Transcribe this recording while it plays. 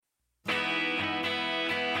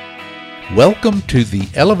Welcome to the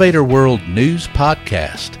Elevator World News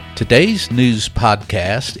Podcast. Today's news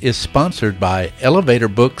podcast is sponsored by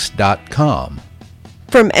ElevatorBooks.com.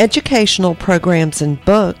 From educational programs and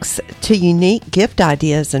books to unique gift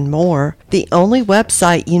ideas and more, the only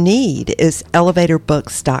website you need is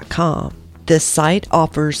ElevatorBooks.com. This site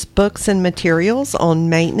offers books and materials on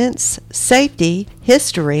maintenance, safety,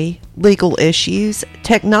 history, legal issues,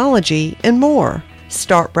 technology, and more.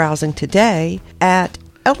 Start browsing today at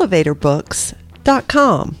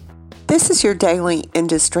ElevatorBooks.com. This is your daily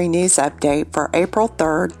industry news update for April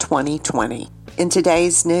 3rd, 2020. In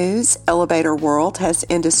today's news, Elevator World has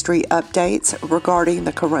industry updates regarding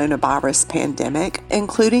the coronavirus pandemic,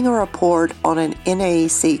 including a report on an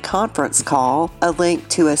NAEC conference call, a link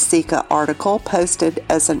to a Sika article posted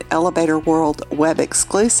as an Elevator World web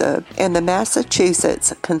exclusive, and the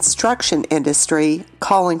Massachusetts construction industry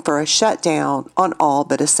calling for a shutdown on all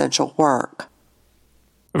but essential work.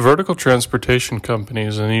 Vertical transportation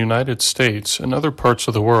companies in the United States and other parts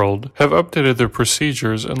of the world have updated their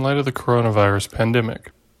procedures in light of the coronavirus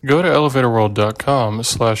pandemic. Go to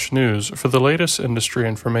elevatorworld.com/news for the latest industry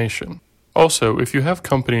information. Also, if you have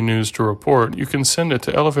company news to report, you can send it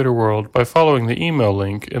to Elevator World by following the email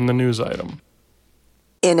link in the news item.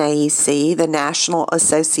 NAEC, the National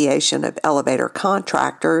Association of Elevator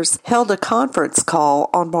Contractors, held a conference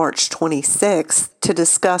call on March 26th to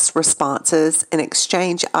discuss responses and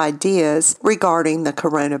exchange ideas regarding the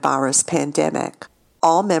coronavirus pandemic.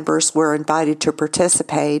 All members were invited to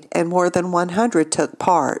participate, and more than 100 took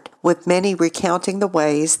part, with many recounting the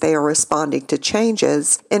ways they are responding to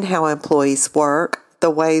changes in how employees work,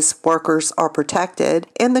 the ways workers are protected,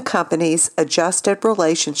 and the company's adjusted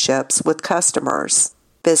relationships with customers.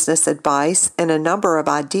 Business advice and a number of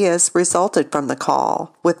ideas resulted from the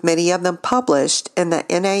call, with many of them published in the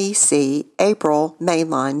NAEC April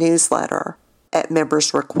mainline newsletter. At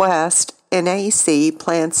members' request, NAEC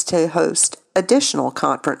plans to host additional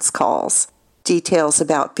conference calls. Details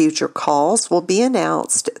about future calls will be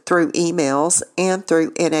announced through emails and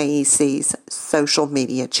through NAEC's social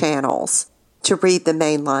media channels. To read the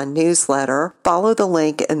mainline newsletter, follow the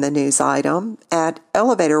link in the news item at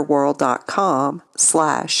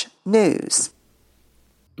elevatorworld.com/news.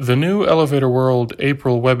 The new Elevator World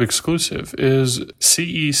April web exclusive is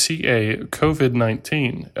CECA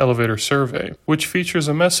COVID-19 Elevator Survey, which features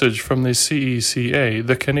a message from the CECA,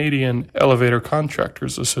 the Canadian Elevator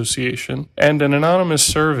Contractors Association, and an anonymous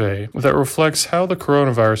survey that reflects how the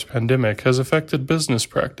coronavirus pandemic has affected business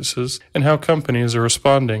practices and how companies are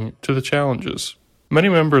responding to the challenges. Many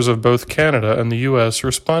members of both Canada and the U.S.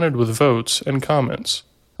 responded with votes and comments.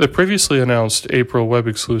 The previously announced April web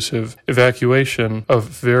exclusive evacuation of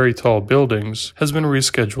very tall buildings has been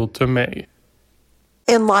rescheduled to May.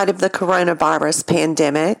 In light of the coronavirus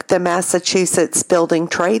pandemic, the Massachusetts Building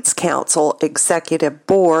Trades Council Executive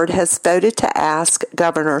Board has voted to ask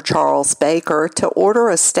Governor Charles Baker to order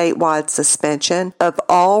a statewide suspension of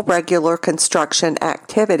all regular construction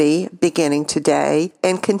activity beginning today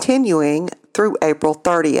and continuing through April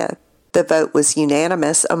 30th. The vote was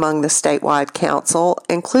unanimous among the statewide council,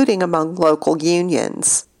 including among local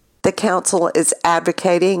unions. The council is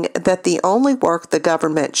advocating that the only work the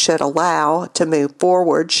government should allow to move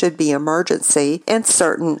forward should be emergency and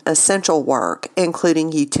certain essential work,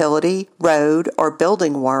 including utility, road, or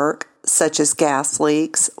building work, such as gas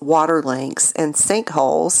leaks, water leaks, and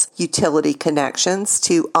sinkholes, utility connections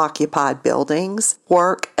to occupied buildings,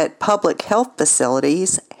 work at public health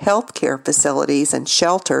facilities, healthcare facilities, and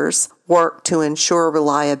shelters, work to ensure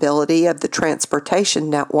reliability of the transportation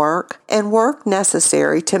network, and work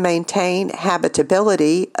necessary to maintain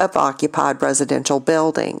habitability of occupied residential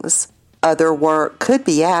buildings. Other work could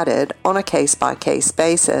be added on a case-by-case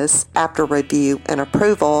basis after review and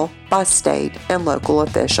approval by state and local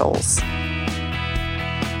officials.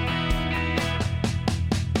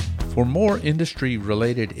 For more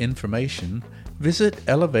industry-related information, visit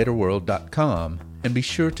ElevatorWorld.com and be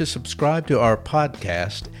sure to subscribe to our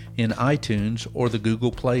podcast in iTunes or the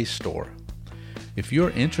Google Play Store. If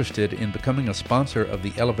you're interested in becoming a sponsor of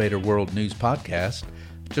the Elevator World News Podcast,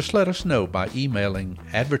 just let us know by emailing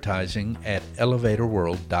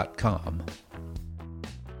advertising@elevatorworld.com.